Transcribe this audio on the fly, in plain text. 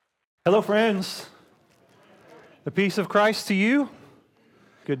Hello, friends. The peace of Christ to you.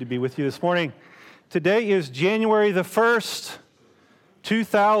 Good to be with you this morning. Today is January the 1st,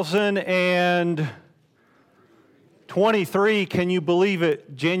 2023. Can you believe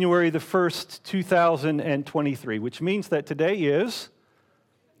it? January the 1st, 2023, which means that today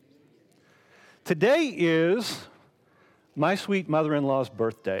is my sweet mother-in-law's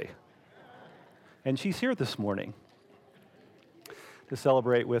birthday. And she's here this morning to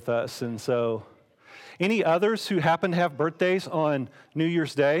celebrate with us. And so, any others who happen to have birthdays on New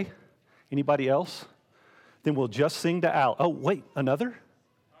Year's Day? Anybody else? Then we'll just sing to Al. Oh, wait, another?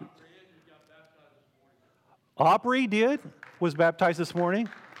 Aubrey was baptized this morning.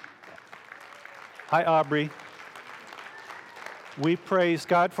 Hi, Aubrey. We praise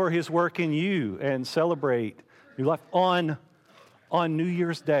God for His work in you and celebrate your life on New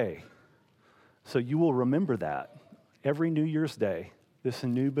Year's Day. So you will remember that every New Year's Day. This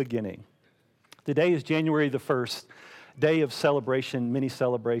new beginning. Today is January the 1st, day of celebration, many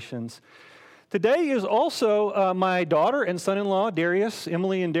celebrations. Today is also my daughter and son-in-law,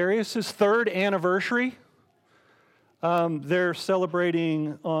 Emily and Darius's third anniversary. They're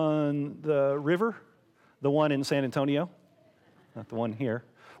celebrating on the river, the one in San Antonio, not the one here.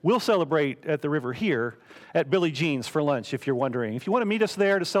 We'll celebrate at the river here at Billie Jean's for lunch, if you're wondering. If you want to meet us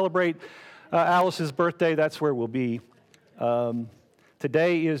there to celebrate Alice's birthday, that's where we'll be.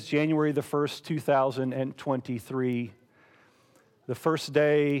 Today is January the 1st, 2023, the first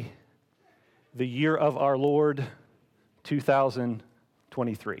day, the year of our Lord,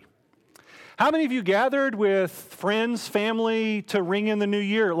 2023. How many of you gathered with friends, family to ring in the new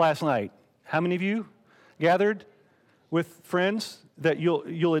year last night? How many of you gathered with friends that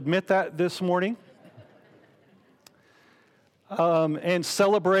you'll admit that this morning? And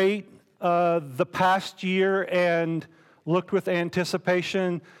celebrate the past year and looked with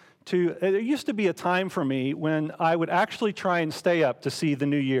anticipation to, there used to be a time for me when I would actually try and stay up to see the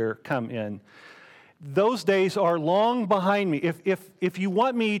new year come in. Those days are long behind me. If you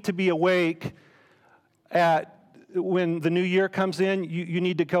want me to be awake when the new year comes in, you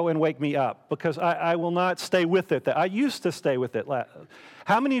need to go and wake me up because I will not stay with it. I used to stay with it.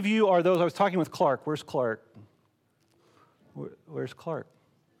 How many of you are those? I was talking with Clark. Where's Clark? Where's Clark?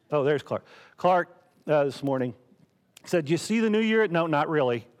 Oh, there's Clark. Clark this morning said, "You see the new year?" No, not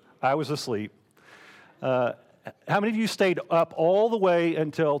really. I was asleep. How many of you stayed up all the way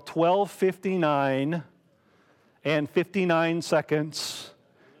until 12:59 and 59 seconds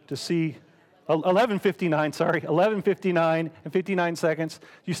to see 11:59 and 59 seconds?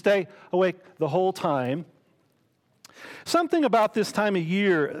 You stay awake the whole time. Something about this time of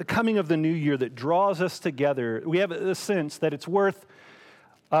year, the coming of the new year, that draws us together. We have a sense that it's worth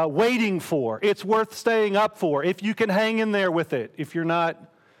waiting for. It's worth staying up for. If you can hang in there with it, if you're not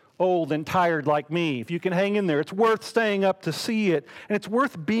old and tired like me, if you can hang in there, it's worth staying up to see it. And it's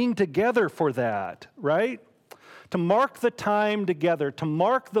worth being together for that, right? To mark the time together, to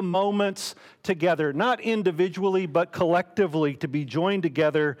mark the moments together, not individually, but collectively, to be joined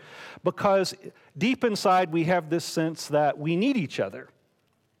together, because deep inside we have this sense that we need each other.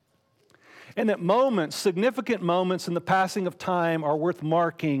 And that moments, significant moments in the passing of time are worth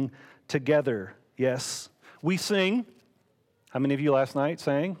marking together. Yes, we sing. How many of you last night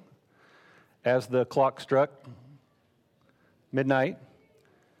sang as the clock struck midnight?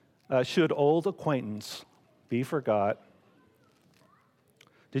 Should old acquaintance be forgot?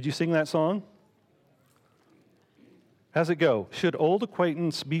 Did you sing that song? How's it go? Should old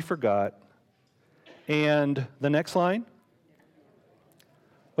acquaintance be forgot? And the next line?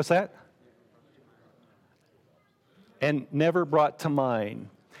 What's that? And never brought to mind.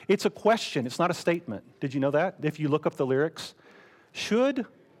 It's a question. It's not a statement. Did you know that? If you look up the lyrics, should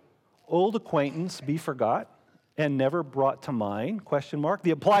old acquaintance be forgot and never brought to mind? Question mark. The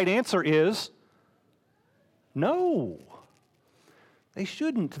applied answer is no. They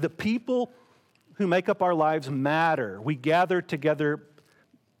shouldn't. The people who make up our lives matter. We gather together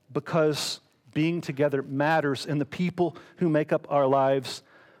because being together matters, and the people who make up our lives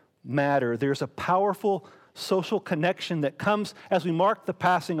matter. There's a powerful social connection that comes as we mark the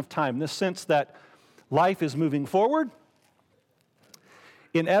passing of time, this sense that life is moving forward,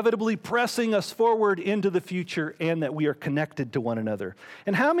 inevitably pressing us forward into the future, and that we are connected to one another.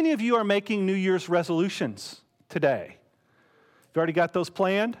 And how many of you are making New Year's resolutions today? You've already got those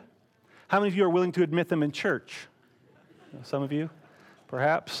planned? How many of you are willing to admit them in church? Some of you,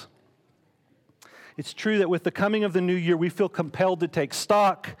 perhaps. It's true that with the coming of the new year, we feel compelled to take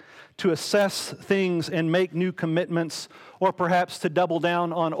stock, to assess things and make new commitments, or perhaps to double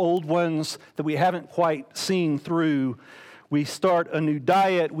down on old ones that we haven't quite seen through. We start a new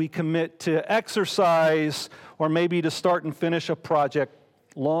diet, we commit to exercise, or maybe to start and finish a project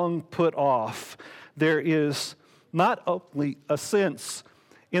long put off. There is not only a sense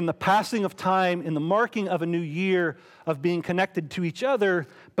in the passing of time, in the marking of a new year, of being connected to each other,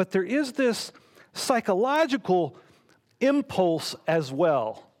 but there is this psychological impulse as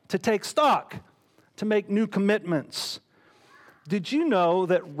well to take stock, to make new commitments. Did you know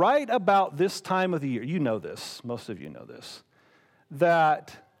that right about this time of the year, you know this, most of you know this,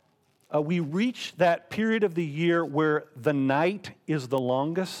 that we reach that period of the year where the night is the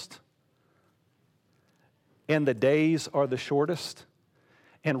longest and the days are the shortest?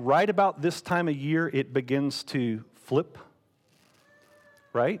 And right about this time of year, it begins to flip,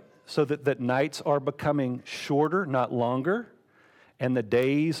 right? So that nights are becoming shorter, not longer, and the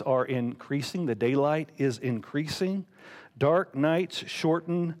days are increasing. The daylight is increasing. Dark nights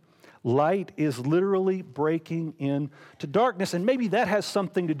shorten. Light is literally breaking into darkness, and maybe that has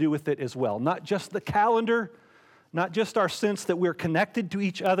something to do with it as well. Not just the calendar, not just our sense that we're connected to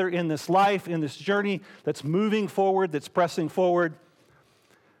each other in this life, in this journey that's moving forward, that's pressing forward,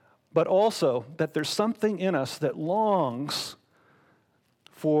 but also that there's something in us that longs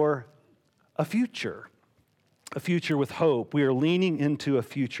for a future with hope. We are leaning into a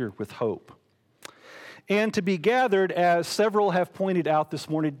future with hope. And to be gathered, as several have pointed out this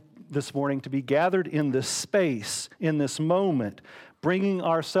morning, to be gathered in this space, in this moment, bringing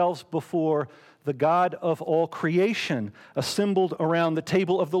ourselves before the God of all creation, assembled around the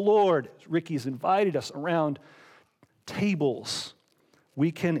table of the Lord. Ricky's invited us around tables.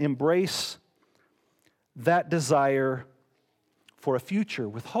 We can embrace that desire for a future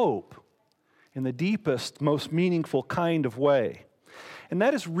with hope in the deepest, most meaningful kind of way. And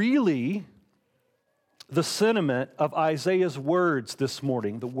that is really the sentiment of Isaiah's words this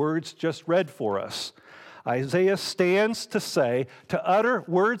morning, the words just read for us. Isaiah stands to say, to utter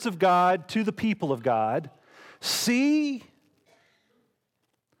words of God to the people of God, see,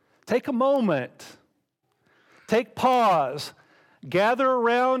 take a moment, take pause, gather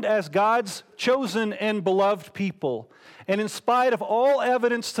around as God's chosen and beloved people, and in spite of all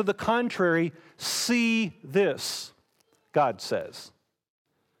evidence to the contrary, see this, God says.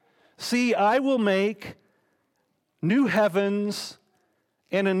 See, I will make new heavens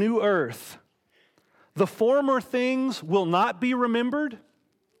and a new earth. The former things will not be remembered,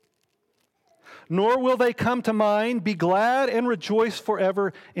 nor will they come to mind. Be glad and rejoice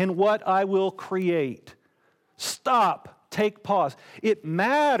forever in what I will create. Stop, take pause. It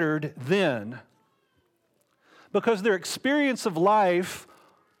mattered then because their experience of life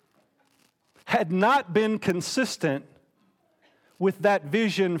had not been consistent with that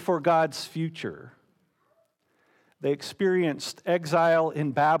vision for God's future. They experienced exile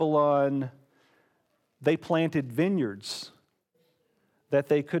in Babylon. They planted vineyards that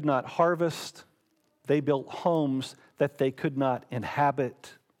they could not harvest. They built homes that they could not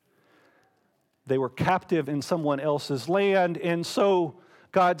inhabit. They were captive in someone else's land. And so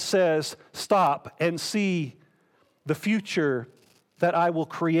God says, stop and see the future that I will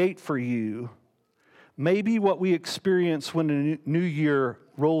create for you. Maybe what we experience when a new year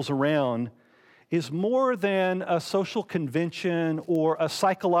rolls around is more than a social convention or a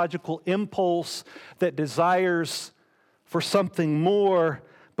psychological impulse that desires for something more,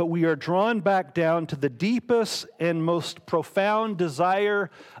 but we are drawn back down to the deepest and most profound desire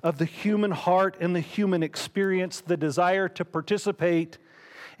of the human heart and the human experience, the desire to participate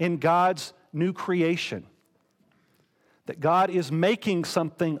in God's new creation. That God is making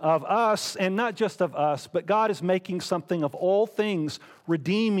something of us, and not just of us, but God is making something of all things,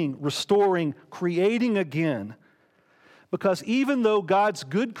 redeeming, restoring, creating again. Because even though God's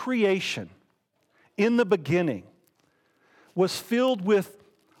good creation in the beginning was filled with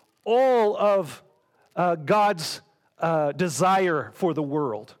all of God's desire for the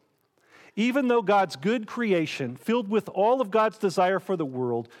world, even though God's good creation, filled with all of God's desire for the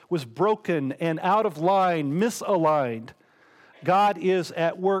world, was broken and out of line, misaligned, God is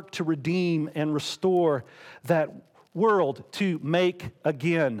at work to redeem and restore that world, to make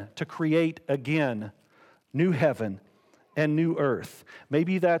again, to create again, new heaven and new earth.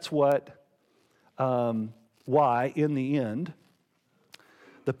 Maybe that's why, in the end,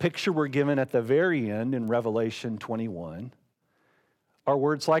 the picture we're given at the very end in Revelation 21 are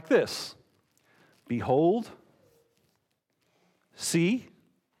words like this. Behold, see,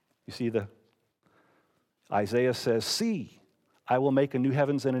 you see Isaiah says, see, I will make a new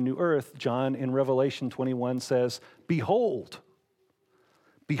heavens and a new earth. John in Revelation 21 says, behold,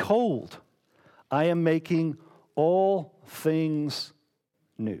 behold, I am making all things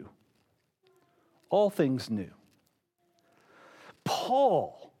new. All things new.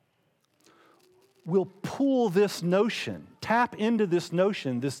 Paul will pull this notion, tap into this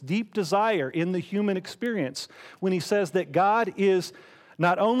notion, this deep desire in the human experience when he says that God is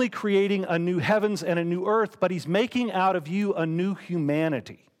not only creating a new heavens and a new earth, but he's making out of you a new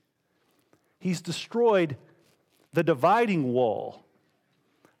humanity. He's destroyed the dividing wall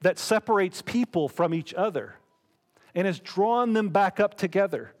that separates people from each other and has drawn them back up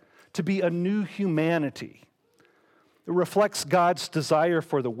together to be a new humanity. It reflects God's desire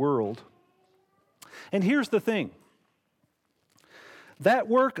for the world. And here's the thing. That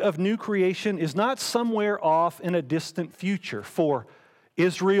work of new creation is not somewhere off in a distant future for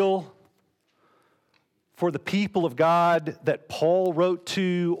Israel, for the people of God that Paul wrote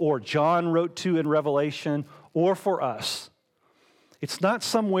to or John wrote to in Revelation, or for us. It's not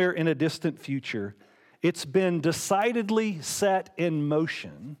somewhere in a distant future. It's been decidedly set in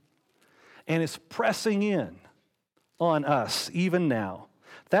motion and is pressing in on us even now.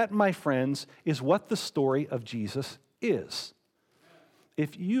 That, my friends, is what the story of Jesus is.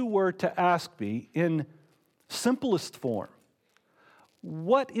 If you were to ask me in simplest form,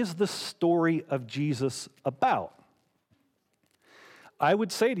 what is the story of Jesus about? I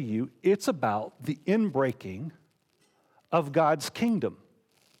would say to you, it's about the inbreaking of God's kingdom,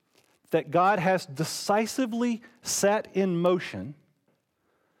 that God has decisively set in motion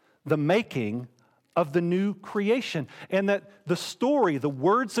the making of the new creation, and that the story, the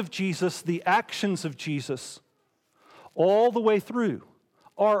words of Jesus, the actions of Jesus, all the way through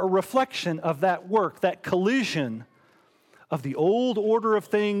are a reflection of that work, that collision of the old order of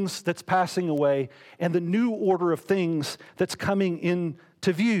things that's passing away and the new order of things that's coming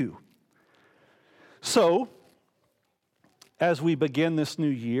into view. So, as we begin this new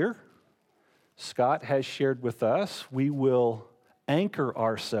year, Scott has shared with us, we will anchor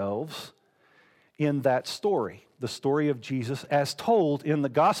ourselves in that story, the story of Jesus as told in the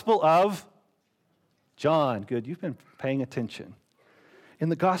Gospel of John. Good, you've been paying attention. In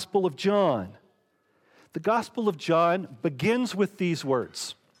the Gospel of John. The Gospel of John begins with these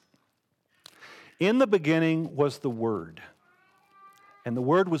words. In the beginning was the Word, and the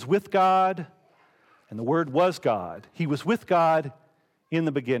Word was with God, and the Word was God. He was with God in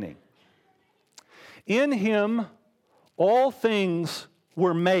the beginning. In Him, all things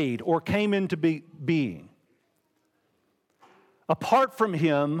were made or came into being. Apart from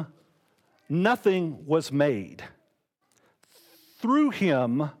Him, nothing was made. Through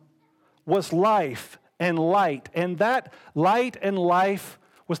Him was life and light, and that light and life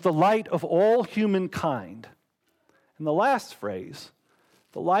was the light of all humankind. And the last phrase,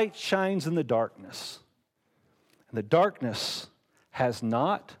 the light shines in the darkness, and the darkness has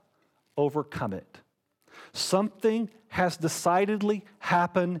not overcome it. Something has decidedly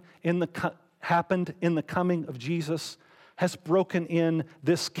happened in the coming of Jesus, has broken in.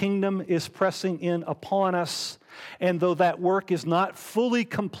 This kingdom is pressing in upon us. And though that work is not fully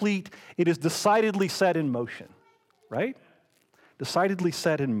complete, it is decidedly set in motion, right? Decidedly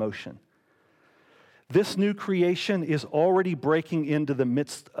set in motion. This new creation is already breaking into the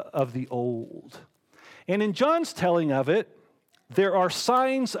midst of the old. And in John's telling of it, there are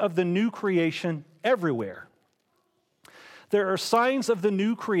signs of the new creation everywhere. There are signs of the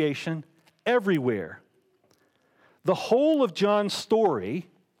new creation everywhere. The whole of John's story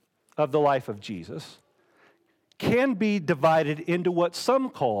of the life of Jesus can be divided into what some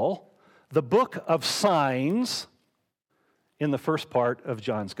call the book of signs in the first part of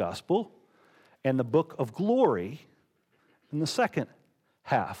John's gospel and the book of glory in the second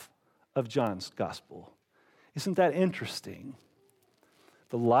half of John's gospel. Isn't that interesting?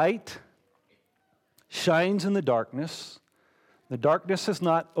 The light shines in the darkness. The darkness has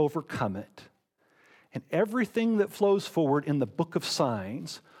not overcome it. And everything that flows forward in the book of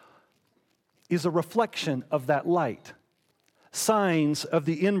signs is a reflection of that light. Signs of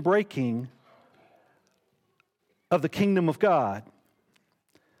the inbreaking of the kingdom of God.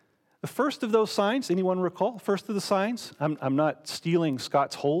 The first of those signs, anyone recall? First of the signs? I'm not stealing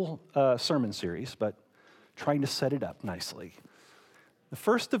Scott's whole sermon series, but trying to set it up nicely. The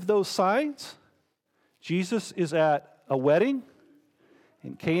first of those signs, Jesus is at a wedding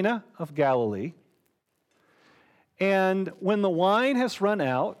in Cana of Galilee. And when the wine has run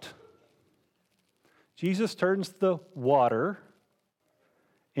out, Jesus turns the water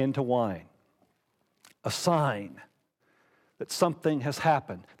into wine. A sign that something has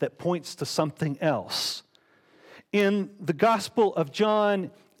happened, that points to something else. In the Gospel of John,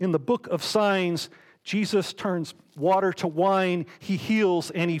 in the book of signs, Jesus turns water to wine, He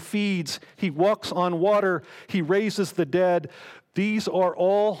heals and He feeds, He walks on water, He raises the dead. These are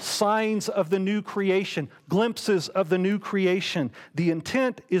all signs of the new creation, glimpses of the new creation. The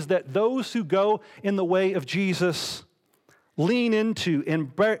intent is that those who go in the way of Jesus lean into,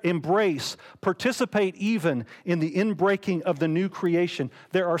 embrace, participate even in the inbreaking of the new creation.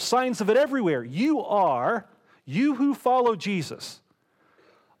 There are signs of it everywhere. You who follow Jesus,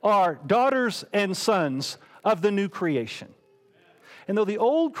 are daughters and sons of the new creation. And though the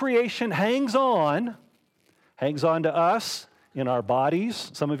old creation hangs on to us in our bodies.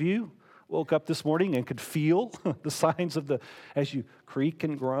 Some of you woke up this morning and could feel the signs of as you creak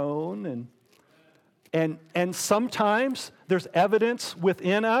and groan. And sometimes there's evidence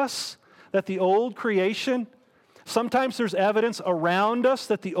within us that the old creation, sometimes there's evidence around us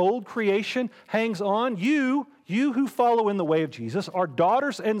that the old creation hangs on. You who follow in the way of Jesus are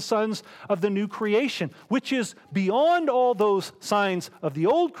daughters and sons of the new creation, which is beyond all those signs of the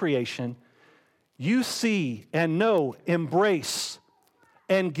old creation. You see and know, embrace,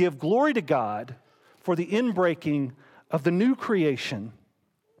 and give glory to God for the inbreaking of the new creation.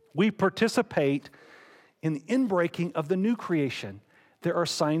 We participate in the inbreaking of the new creation. There are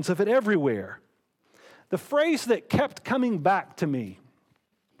signs of it everywhere. The phrase that kept coming back to me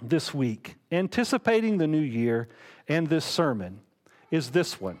this week, anticipating the new year and this sermon, is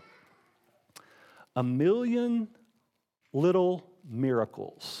this one: a million little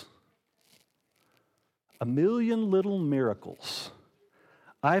miracles. A million little miracles.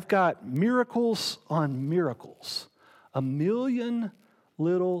 I've got miracles on miracles. A million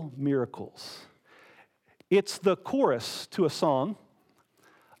little miracles. It's the chorus to a song,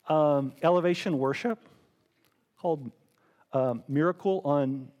 Elevation Worship, called Miracles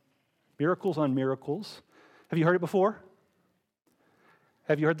on Miracles. Have you heard it before?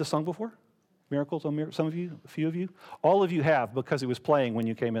 Have you heard the song before? Miracles on Miracles? Some of you, a few of you? All of you have, because it was playing when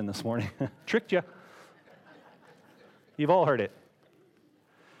you came in this morning. Tricked you. You've all heard it.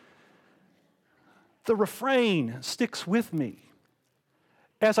 The refrain sticks with me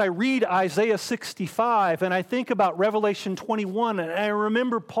as I read Isaiah 65 and I think about Revelation 21 and I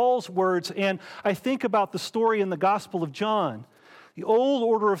remember Paul's words and I think about the story in the Gospel of John. The old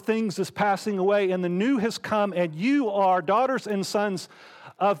order of things is passing away and the new has come, and you are daughters and sons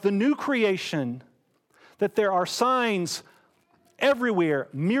of the new creation, that there are signs everywhere,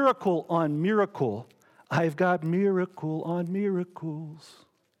 miracle on miracle. I've got miracle on miracles,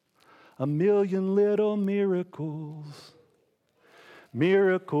 a million little miracles,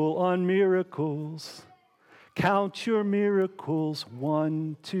 miracle on miracles. Count your miracles,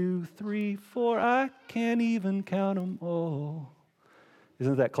 1, 2, 3, 4. I can't even count them all.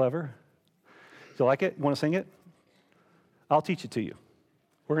 Isn't that clever? Do you like it? You want to sing it? I'll teach it to you.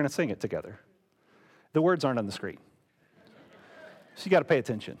 We're going to sing it together. The words aren't on the screen, so you got to pay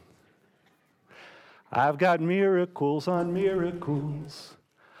attention. I've got miracles on miracles,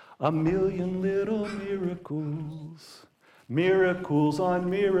 a million little miracles, miracles on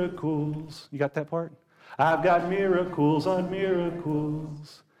miracles. You got that part? I've got miracles on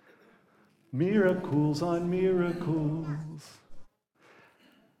miracles, miracles on miracles.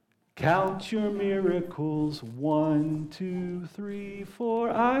 Count your miracles, 1, 2, 3,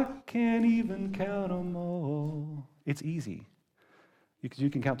 4. I can't even count them all. It's easy. You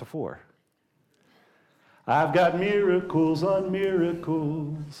can count to 4. I've got miracles on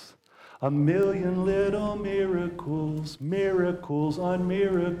miracles, a million little miracles, miracles on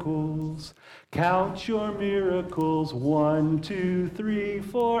miracles. Count your miracles, 1, 2, 3,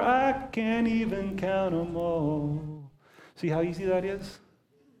 4. I can't even count them all. See how easy that is?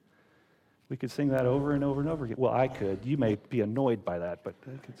 We could sing that over and over and over again. Well, I could. You may be annoyed by that, but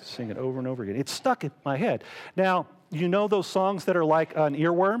I could sing it over and over again. It's stuck in my head. Now, you know those songs that are like an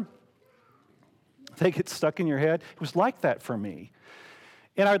earworm? They get stuck in your head. It was like that for me.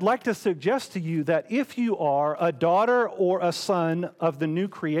 And I'd like to suggest to you that if you are a daughter or a son of the new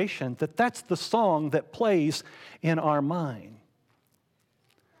creation, that's the song that plays in our mind.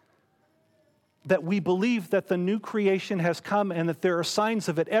 That we believe that the new creation has come and that there are signs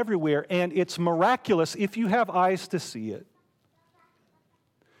of it everywhere, and it's miraculous if you have eyes to see it.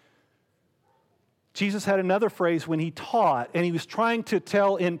 Jesus had another phrase when he taught, and he was trying to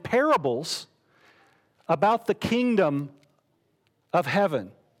tell in parables about the kingdom of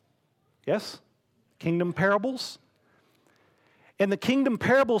heaven. Yes? Kingdom parables. And the kingdom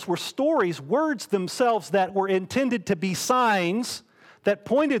parables were stories, words themselves that were intended to be signs that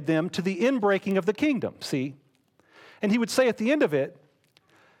pointed them to the inbreaking of the kingdom, see? And he would say at the end of it,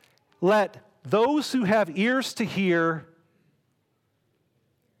 let those who have ears to hear,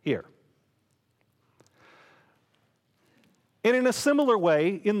 hear. And in a similar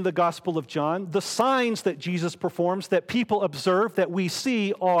way, in the Gospel of John, the signs that Jesus performs, that people observe, that we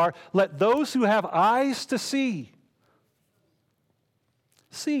see, are let those who have eyes to see.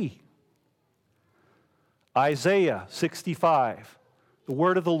 Isaiah 65, the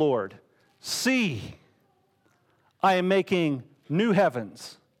word of the Lord. See, I am making new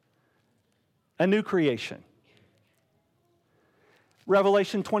heavens, a new creation.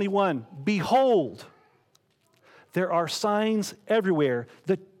 Revelation 21, behold, there are signs everywhere.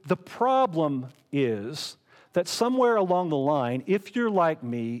 The problem is that somewhere along the line, if you're like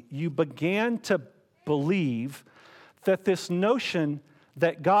me, you began to believe that this notion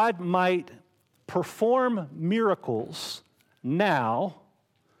that God might perform miracles now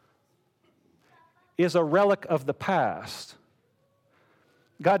is a relic of the past.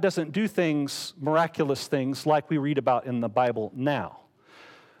 God doesn't do things, miraculous things, like we read about in the Bible now.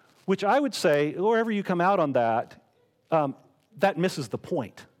 Which I would say, wherever you come out on that, that misses the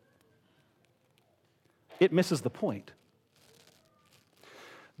point. It misses the point.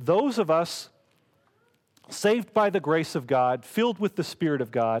 Those of us saved by the grace of God, filled with the Spirit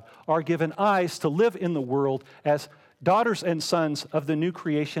of God, are given eyes to live in the world as daughters and sons of the new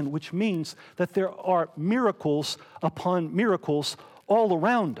creation, which means that there are miracles upon miracles all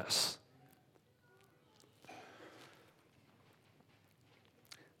around us.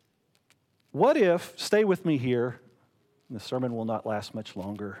 What if, stay with me here, the sermon will not last much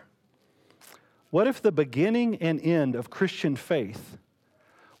longer. What if the beginning and end of Christian faith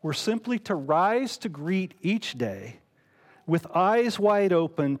were simply to rise to greet each day with eyes wide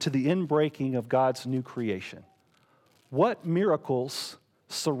open to the inbreaking of God's new creation? What miracles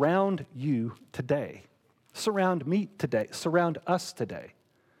surround you today? Surround me today? Surround us today?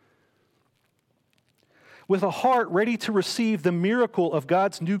 With a heart ready to receive the miracle of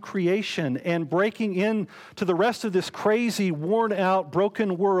God's new creation and breaking into the rest of this crazy, worn-out,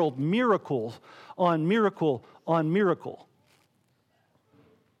 broken world, miracle on miracle on miracle.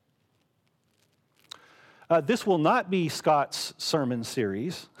 This will not be Scott's sermon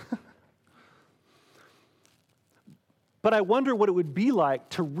series, but I wonder what it would be like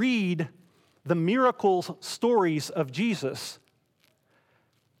to read the miracle stories of Jesus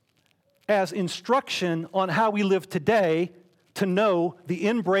as instruction on how we live today to know the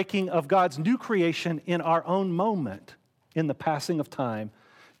inbreaking of God's new creation in our own moment in the passing of time,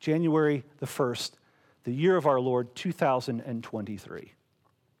 January the 1st, the year of our Lord, 2023.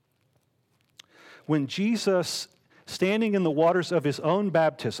 When Jesus, standing in the waters of his own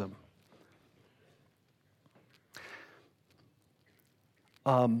baptism,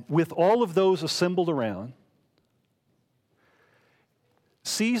 with all of those assembled around,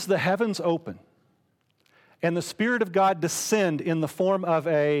 sees the heavens open and the Spirit of God descend in the form of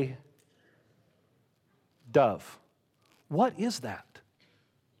a dove. What is that?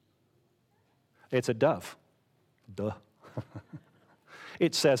 It's a dove. Duh.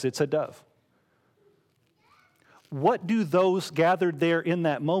 It says it's a dove. What do those gathered there in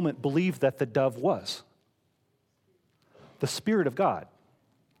that moment believe that the dove was? The Spirit of God.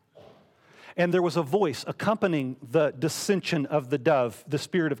 And there was a voice accompanying the descension of the dove, the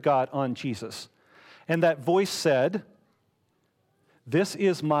Spirit of God, on Jesus. And that voice said, "This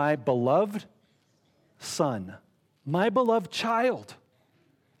is my beloved Son, my beloved child,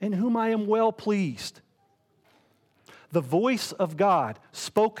 in whom I am well pleased." The voice of God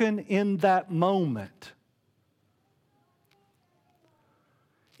spoken in that moment,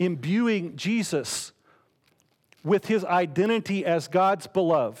 imbuing Jesus with his identity as God's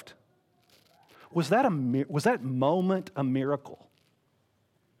beloved. Was that moment a miracle?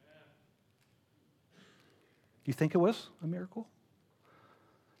 Do you think it was a miracle?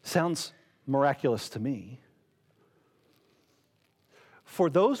 Sounds miraculous to me. For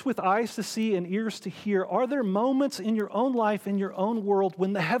those with eyes to see and ears to hear, are there moments in your own life, in your own world,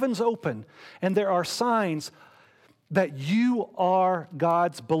 when the heavens open and there are signs that you are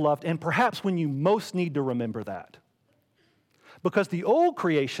God's beloved, and perhaps when you most need to remember that? Because the old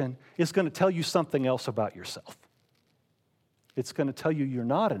creation is going to tell you something else about yourself. It's going to tell you you're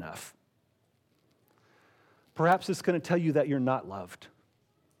not enough. Perhaps it's going to tell you that you're not loved,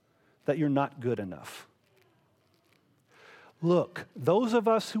 that you're not good enough. Look, those of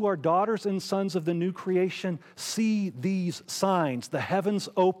us who are daughters and sons of the new creation see these signs. The heavens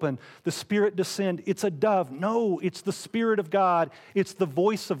open, the Spirit descend. It's a dove. No, it's the Spirit of God. It's the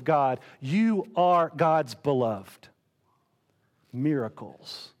voice of God. You are God's beloved.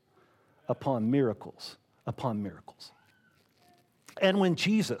 Miracles upon miracles upon miracles. And when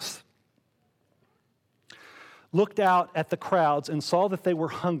Jesus looked out at the crowds and saw that they were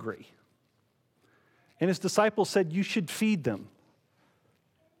hungry, And his disciples said, you should feed them.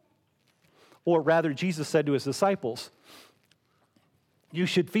 Or rather, Jesus said to his disciples, you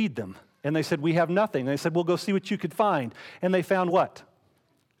should feed them. And they said, we have nothing. And they said, well, go see what you could find. And they found what?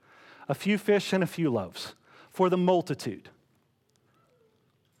 A few fish and a few loaves for the multitude.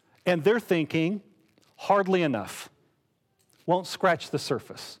 And they're thinking, hardly enough. Won't scratch the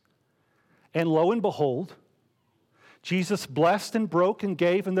surface. And lo and behold, Jesus blessed and broke and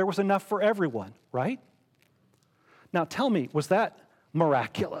gave, and there was enough for everyone, right? Now tell me, was that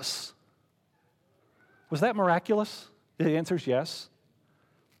miraculous? Was that miraculous? The answer is yes.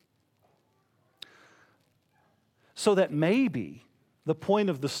 So that maybe the point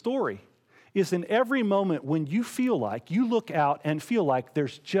of the story is in every moment when you feel like, you look out and feel like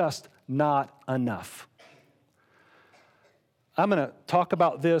there's just not enough. I'm going to talk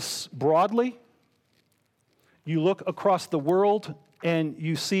about this broadly. You look across the world and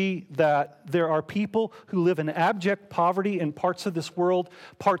you see that there are people who live in abject poverty in parts of this world,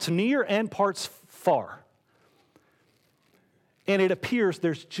 parts near and parts far. And it appears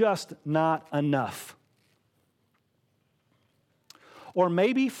there's just not enough. Or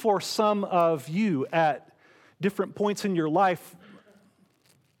maybe for some of you at different points in your life,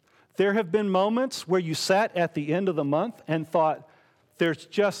 there have been moments where you sat at the end of the month and thought, there's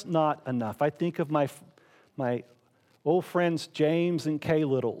just not enough. I think of my old friends James and Kay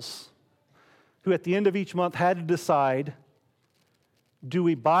Littles, who at the end of each month had to decide, do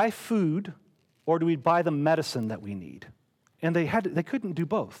we buy food or do we buy the medicine that we need? And they couldn't do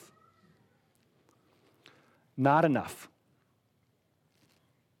both. Not enough.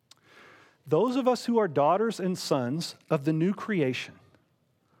 Those of us who are daughters and sons of the new creation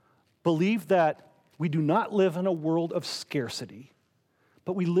believe that we do not live in a world of scarcity,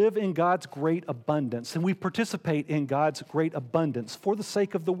 but we live in God's great abundance, and we participate in God's great abundance for the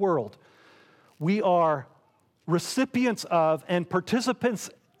sake of the world. We are recipients of and participants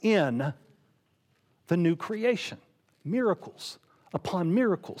in the new creation. Miracles upon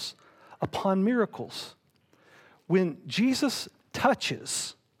miracles upon miracles. When Jesus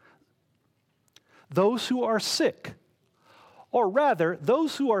touches those who are sick, or rather,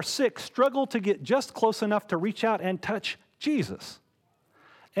 those who are sick struggle to get just close enough to reach out and touch Jesus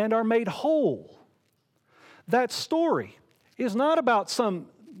and are made whole. That story is not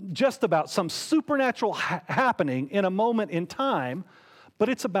just about some supernatural happening in a moment in time, but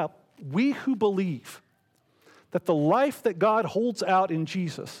it's about we who believe that the life that God holds out in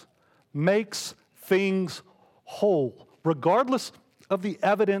Jesus makes things whole, regardless of the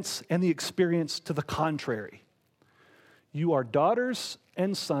evidence and the experience to the contrary. You are daughters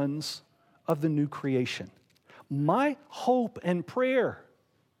and sons of the new creation. My hope and prayer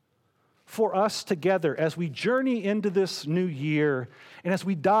for us together as we journey into this new year and as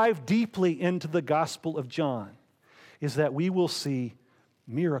we dive deeply into the Gospel of John is that we will see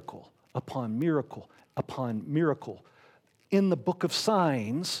miracle upon miracle upon miracle in the book of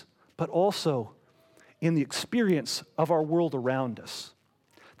signs, but also in the experience of our world around us.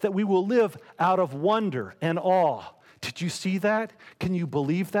 That we will live out of wonder and awe. Did you see that? Can you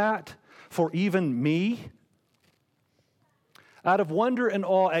believe that? For even me? Out of wonder and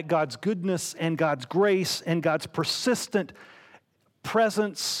awe at God's goodness and God's grace and God's persistent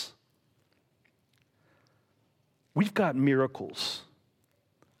presence, we've got miracles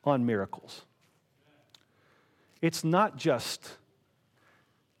on miracles. It's not just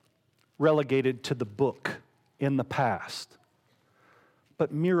relegated to the book in the past,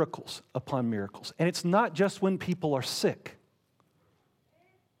 but miracles upon miracles. And it's not just when people are sick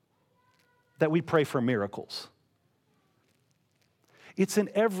that we pray for miracles. It's in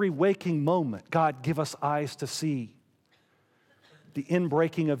every waking moment. God, give us eyes to see the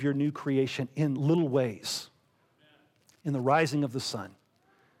inbreaking of your new creation in little ways, in the rising of the sun,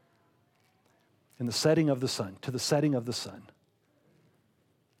 in the setting of the sun, to the setting of the sun.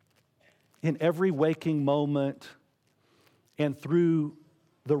 In every waking moment and through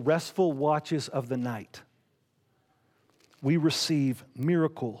the restful watches of the night, we receive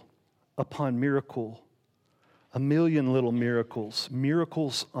miracle upon miracle, a million little miracles,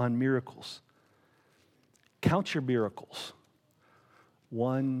 miracles on miracles. Count your miracles.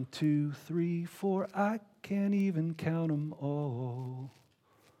 1, 2, 3, 4, I can't even count them all.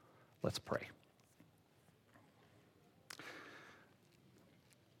 Let's pray.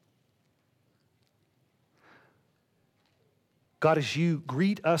 God, as you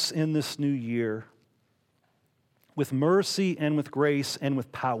greet us in this new year with mercy and with grace and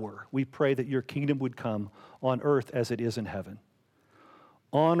with power, we pray that your kingdom would come on earth as it is in heaven.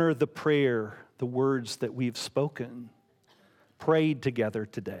 Honor the prayer, the words that we've spoken, prayed together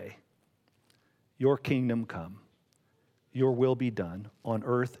today. your kingdom come, your will be done on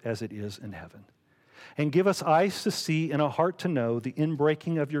earth as it is in heaven. And give us eyes to see and a heart to know the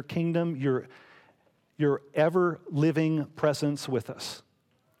inbreaking of your kingdom, your ever-living presence with us.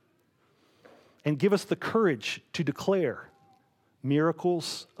 And give us the courage to declare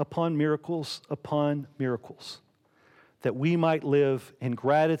miracles upon miracles upon miracles, that we might live in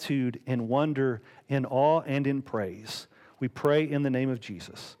gratitude, in wonder, in awe, and in praise. We pray in the name of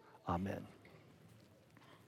Jesus. Amen.